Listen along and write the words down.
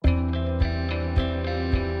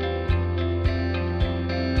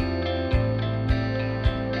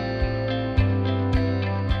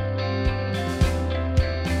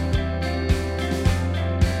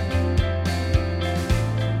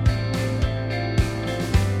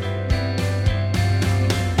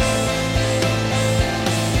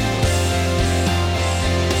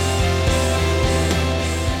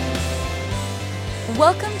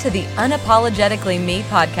to the Unapologetically Me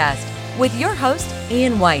podcast with your host,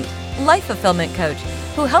 Ian White, life fulfillment coach,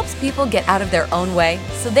 who helps people get out of their own way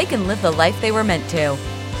so they can live the life they were meant to.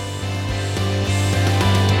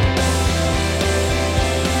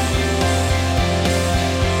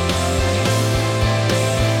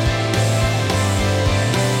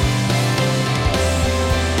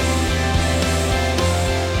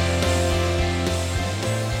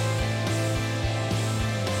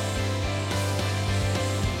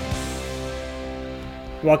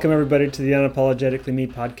 Welcome everybody to the Unapologetically Me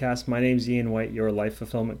podcast. My name is Ian White, your life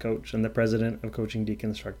fulfillment coach and the president of Coaching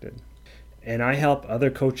Deconstructed. And I help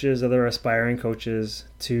other coaches, other aspiring coaches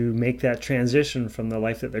to make that transition from the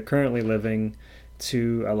life that they're currently living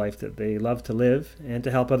to a life that they love to live and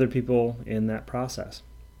to help other people in that process.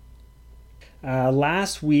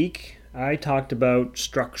 Last week, I talked about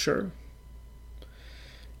structure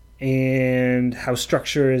and how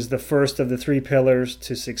structure is the first of the three pillars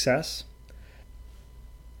to success.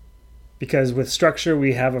 Because with structure,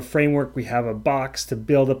 we have a framework, we have a box to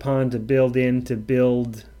build upon, to build in, to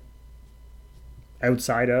build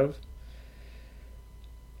outside of.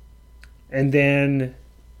 And then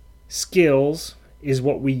skills is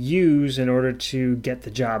what we use in order to get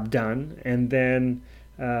the job done. And then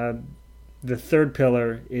the third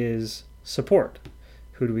pillar is support.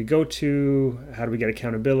 Who do we go to? How do we get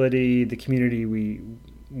accountability? The community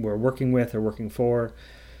we're working with or working for,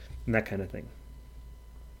 and that kind of thing.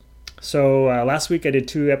 So last week I did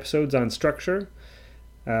 2 episodes on structure.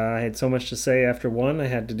 I had so much to say after one, I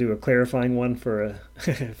had to do a clarifying one for a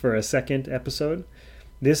for a second episode.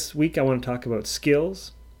 This week I want to talk about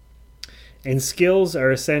skills. And skills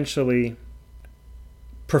are essentially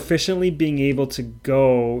proficiently being able to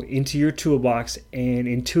go into your toolbox and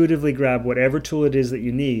intuitively grab whatever tool it is that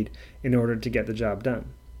you need in order to get the job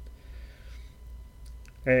done.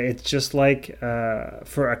 It's just like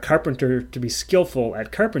for a carpenter to be skillful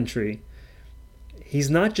at carpentry,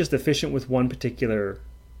 he's not just efficient with one particular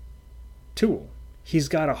tool. He's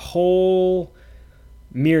got a whole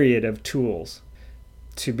myriad of tools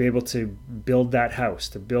to be able to build that house,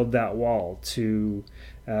 to build that wall, to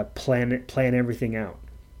plan everything out.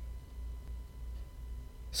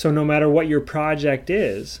 So no matter what your project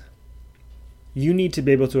is, you need to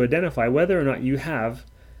be able to identify whether or not you have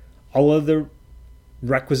all of the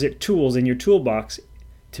requisite tools in your toolbox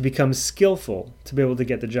to become skillful, to be able to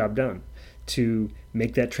get the job done, to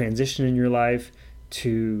make that transition in your life,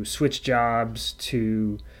 to switch jobs,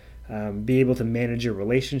 to be able to manage your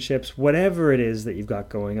relationships, whatever it is that you've got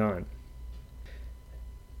going on.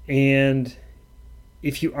 And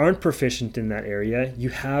if you aren't proficient in that area, you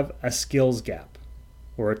have a skills gap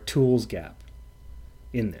or a tools gap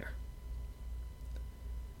in there.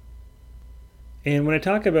 And when I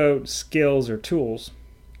talk about skills or tools,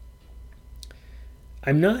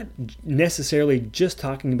 I'm not necessarily just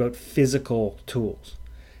talking about physical tools.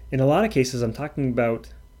 In a lot of cases, I'm talking about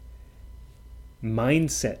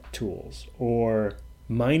mindset tools or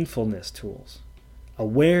mindfulness tools,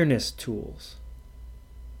 awareness tools,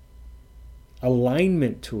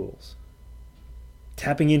 alignment tools,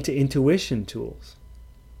 tapping into intuition tools,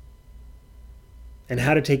 and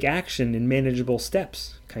how to take action in manageable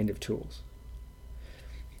steps kind of tools.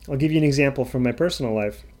 I'll give you an example from my personal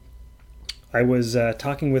life. I was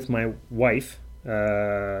talking with my wife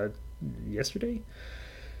yesterday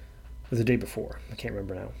or the day before. I can't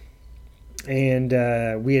remember now. And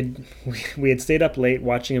we had stayed up late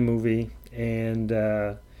watching a movie, and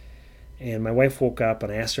my wife woke up,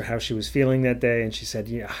 and I asked her how she was feeling that day, and she said,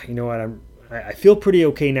 "Yeah, you know what? I feel pretty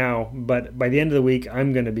okay now, but by the end of the week,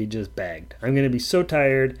 I'm going to be just bagged. I'm going to be so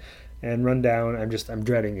tired and run down. I'm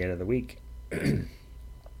dreading the end of the week."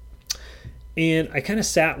 And I kind of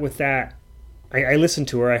sat with that. I listened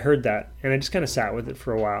to her, I heard that, and I just kind of sat with it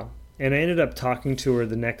for a while. And I ended up talking to her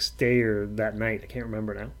the next day or that night, I can't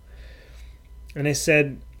remember now. And I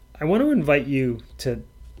said, I want to invite you to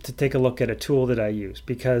take a look at a tool that I use,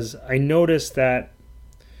 because I noticed that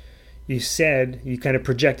you kind of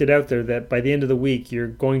projected out there that by the end of the week, you're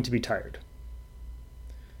going to be tired.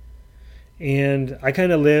 And I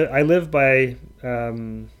kind of live by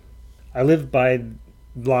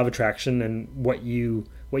law of attraction, and what you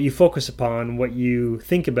focus upon, what you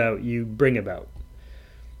think about, you bring about.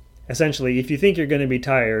 Essentially, if you think you're going to be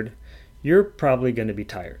tired, you're probably going to be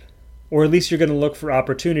tired. Or at least you're going to look for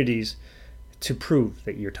opportunities to prove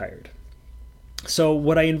that you're tired. So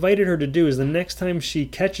what I invited her to do is the next time she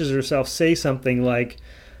catches herself say something like,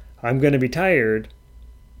 "I'm going to be tired,"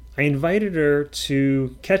 I invited her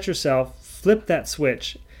to catch herself, flip that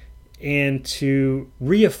switch, and to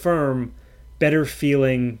reaffirm better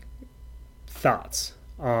feeling thoughts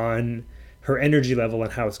on her energy level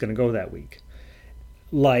and how it's going to go that week.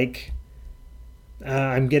 Like,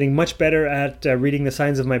 I'm getting much better at reading the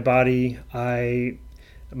signs of my body.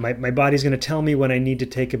 My body's going to tell me when I need to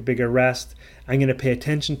take a bigger rest. I'm going to pay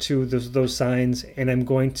attention to those signs, and I'm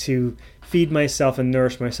going to feed myself and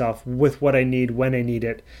nourish myself with what I need when I need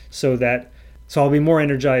it, so I'll be more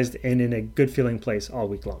energized and in a good feeling place all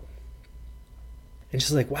week long. And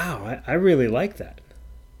she's like, wow, I really like that.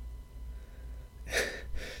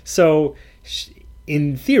 So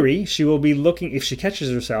in theory, she will be looking, if she catches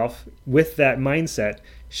herself with that mindset,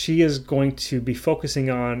 she is going to be focusing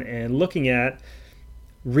on and looking at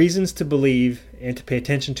reasons to believe and to pay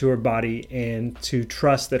attention to her body and to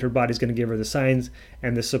trust that her body's going to give her the signs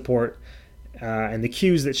and the support and the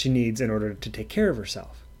cues that she needs in order to take care of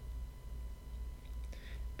herself.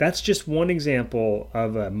 That's just one example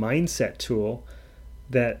of a mindset tool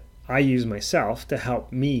that I use myself to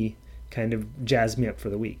help me kind of jazz me up for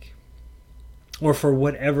the week or for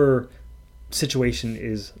whatever situation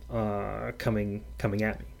is coming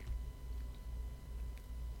at me.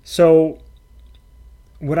 So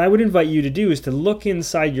what I would invite you to do is to look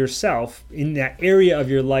inside yourself in that area of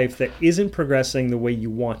your life that isn't progressing the way you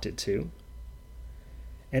want it to,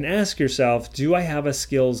 and ask yourself, do I have a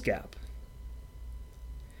skills gap?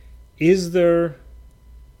 Is there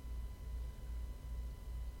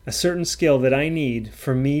a certain skill that I need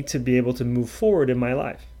for me to be able to move forward in my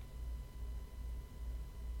life?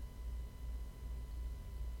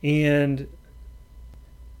 And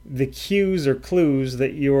the cues or clues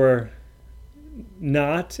that you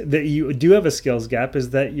do have a skills gap is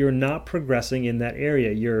that you're not progressing in that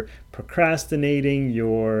area. You're procrastinating,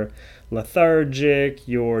 you're lethargic,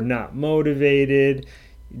 you're not motivated,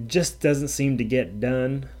 it just doesn't seem to get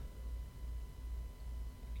done.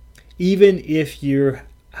 Even if you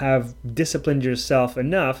have disciplined yourself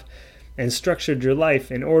enough and structured your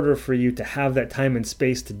life in order for you to have that time and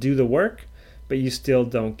space to do the work, but you still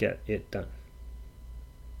don't get it done.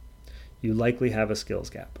 You likely have a skills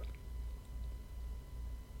gap.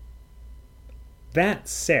 That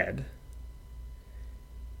said,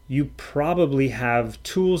 you probably have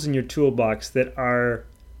tools in your toolbox that are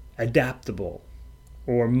adaptable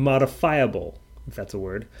or modifiable, if that's a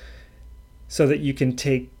word, so that you can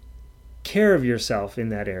take care of yourself in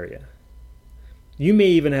that area. You may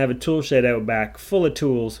even have a tool shed out back full of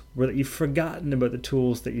tools where you've forgotten about the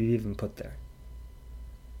tools that you even put there.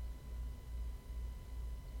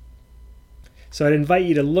 So I'd invite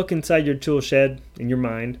you to look inside your tool shed in your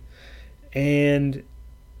mind and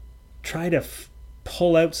try to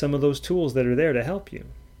pull out some of those tools that are there to help you.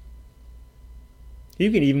 You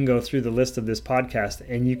can even go through the list of this podcast,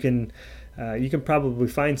 and you can probably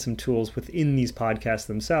find some tools within these podcasts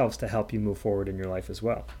themselves to help you move forward in your life as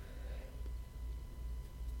well.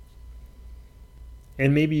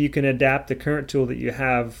 And maybe you can adapt the current tool that you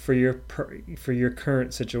have for your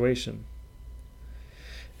current situation.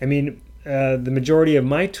 I mean, the majority of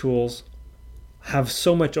my tools have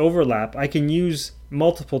so much overlap. I can use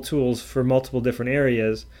multiple tools for multiple different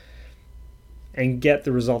areas and get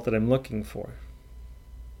the result that I'm looking for.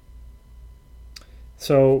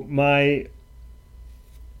 So my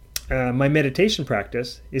meditation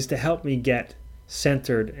practice is to help me get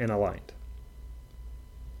centered and aligned.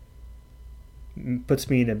 It puts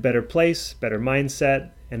me in a better place, better mindset,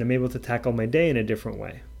 and I'm able to tackle my day in a different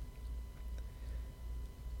way.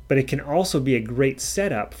 But it can also be a great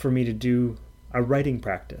setup for me to do a writing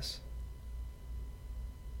practice,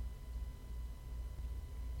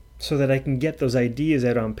 so that I can get those ideas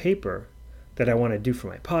out on paper that I want to do for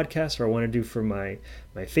my podcast, or I want to do for my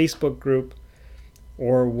Facebook group,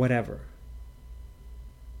 or whatever.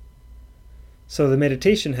 So the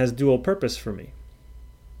meditation has dual purpose for me.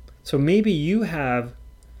 So maybe you have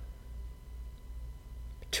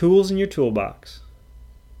tools in your toolbox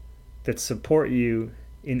that support you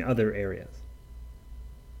in other areas.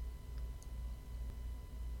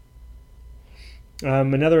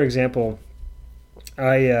 Another example,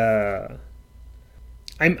 I'm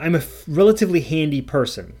a relatively handy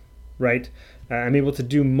person, right? I'm able to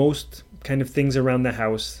do most kind of things around the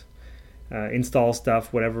house, install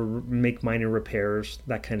stuff, whatever, make minor repairs,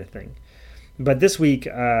 that kind of thing. But this week,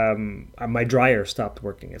 my dryer stopped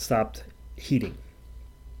working. It stopped heating.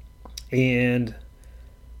 And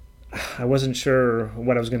I wasn't sure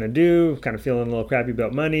what I was going to do, kind of feeling a little crappy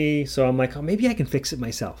about money. So I'm like, oh, maybe I can fix it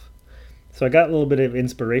myself. So I got a little bit of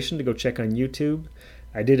inspiration to go check on YouTube.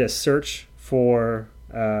 I did a search for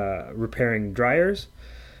repairing dryers,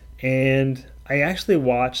 and I actually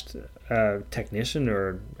watched a technician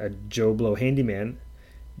or a Joe Blow handyman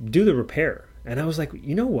do the repair. And I was like,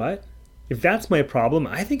 you know what? If that's my problem,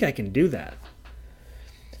 I think I can do that.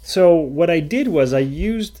 So what I did was I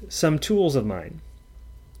used some tools of mine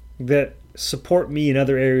that support me in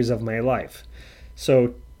other areas of my life.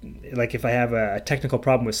 So like if I have a technical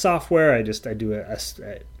problem with software, I do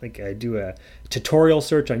a tutorial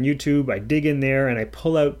search on YouTube, I dig in there and I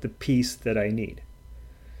pull out the piece that I need.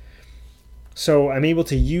 So I'm able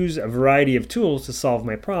to use a variety of tools to solve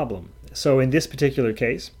my problem. So in this particular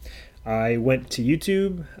case, I went to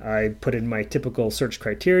YouTube, I put in my typical search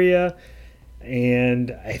criteria,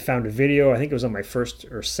 and I found a video. I think it was on my first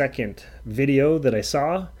or second video that I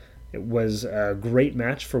saw. It was a great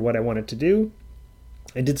match for what I wanted to do.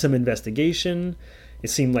 I did some investigation. It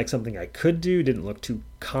seemed like something I could do, didn't look too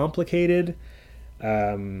complicated.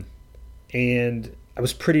 And I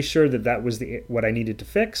was pretty sure that was what I needed to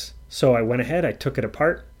fix. So I went ahead, I took it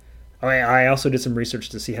apart. I also did some research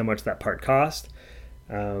to see how much that part cost.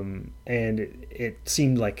 And it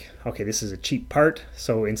seemed like, okay, this is a cheap part.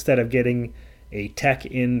 So instead of getting a tech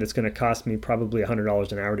in that's going to cost me probably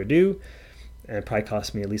 $100 an hour to do, and it probably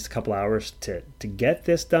cost me at least a couple hours to get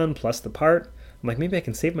this done, plus the part, I'm like, maybe I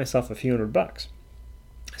can save myself a few $100.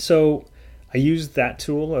 So I used that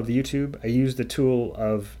tool of YouTube. I used the tool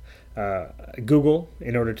of Google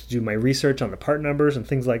in order to do my research on the part numbers and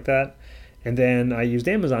things like that. And then I used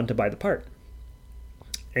Amazon to buy the part.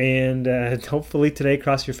 And hopefully today,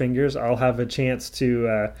 cross your fingers, I'll have a chance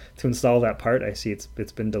to install that part. I see it's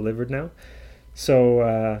been delivered now. So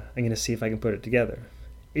I'm going to see if I can put it together.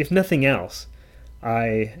 If nothing else,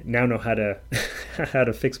 I now know how to how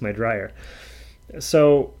to fix my dryer.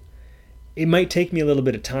 So it might take me a little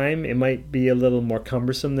bit of time. It might be a little more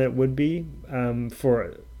cumbersome than it would be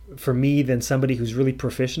for me than somebody who's really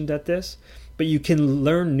proficient at this. But you can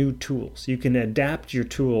learn new tools. You can adapt your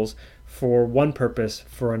tools for one purpose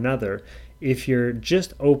for another if you're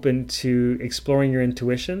just open to exploring your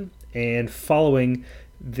intuition and following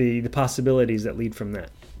the possibilities that lead from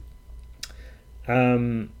that.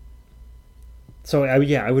 So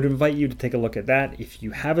I would invite you to take a look at that. If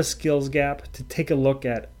you have a skills gap, to take a look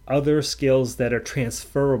at other skills that are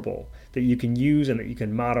transferable, that you can use and that you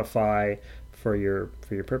can modify for your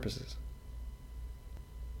purposes.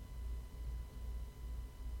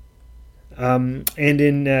 And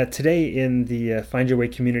today in the Find Your Way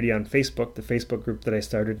community on Facebook, the Facebook group that I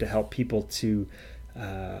started to help people to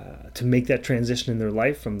make that transition in their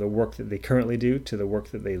life from the work that they currently do to the work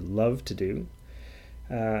that they love to do.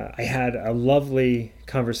 I had a lovely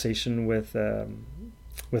conversation with a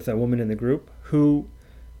woman in the group who,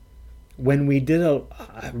 when we did a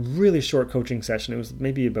really short coaching session, it was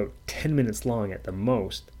maybe about 10 minutes long at the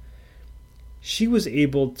most, she was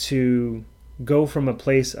able to go from a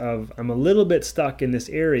place of, I'm a little bit stuck in this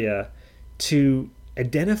area, to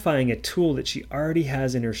identifying a tool that she already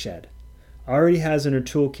has in her shed, already has in her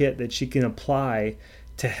toolkit that she can apply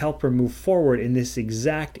to help her move forward in this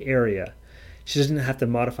exact area. She doesn't have to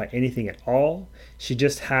modify anything at all. She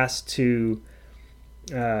just has to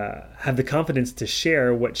have the confidence to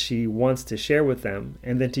share what she wants to share with them,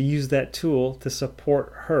 and then to use that tool to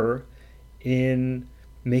support her in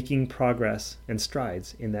making progress and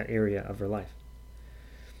strides in that area of her life.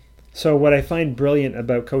 So what I find brilliant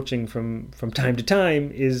about coaching from time to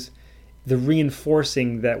time is the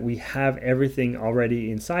reinforcing that we have everything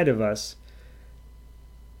already inside of us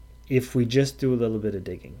if we just do a little bit of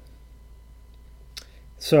digging.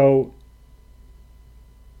 So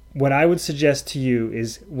what I would suggest to you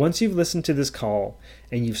is, once you've listened to this call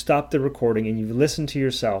and you've stopped the recording and you've listened to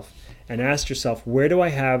yourself and asked yourself, where do I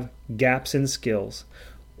have gaps in skills?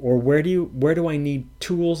 Or where do I need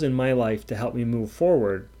tools in my life to help me move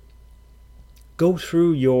forward? Go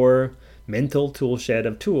through your mental tool shed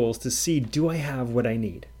of tools to see, do I have what I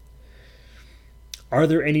need? Are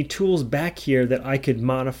there any tools back here that I could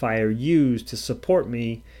modify or use to support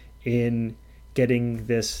me in getting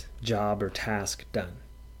this job or task done?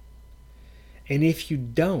 And if you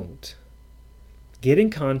don't, get in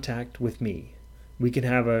contact with me. We can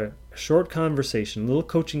have a short conversation, a little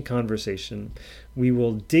coaching conversation. We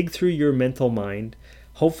will dig through your mental mind.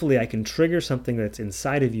 Hopefully I can trigger something that's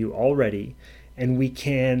inside of you already, and we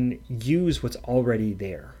can use what's already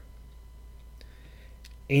there.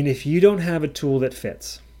 And if you don't have a tool that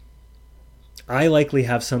fits, I likely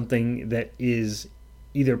have something that is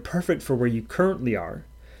either perfect for where you currently are,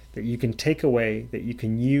 that you can take away, that you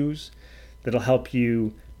can use, that'll help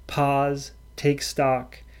you pause, take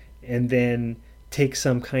stock, and then take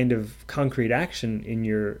some kind of concrete action in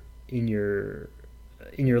your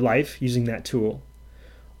life using that tool.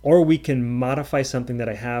 Or we can modify something that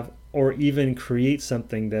I have, or even create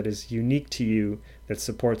something that is unique to you that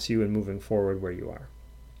supports you in moving forward where you are.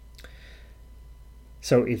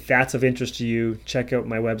 So if that's of interest to you, check out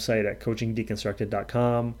my website at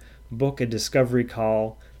coachingdeconstructed.com, book a discovery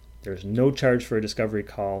call. There's no charge for a discovery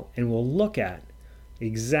call, and we'll look at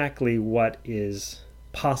exactly what is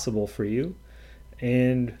possible for you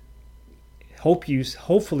and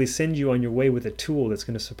hopefully send you on your way with a tool that's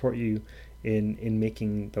going to support you in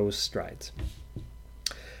making those strides.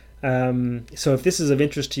 So if this is of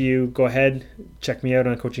interest to you, go ahead, check me out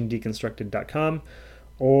on coachingdeconstructed.com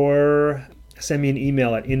or send me an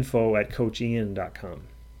email at info@coachian.com.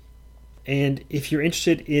 And if you're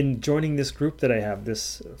interested in joining this group that I have,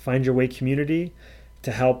 this Find Your Way community,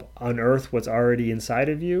 to help unearth what's already inside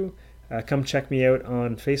of you, come check me out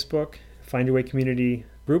on Facebook, Find Your Way Community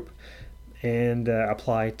Group, and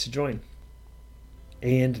apply to join.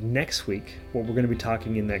 And next week, what we're going to be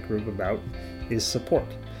talking in that group about is support.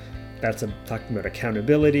 That's talking about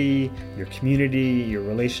accountability, your community, your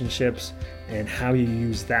relationships, and how you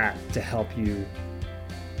use that to help you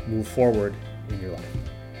move forward in your life.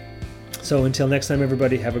 So until next time,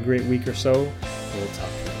 everybody, have a great week or so. We'll talk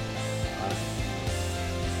to you. Bye.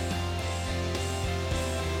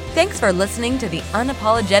 Thanks for listening to the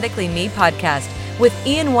Unapologetically Me podcast with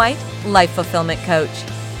Ian White, Life Fulfillment Coach.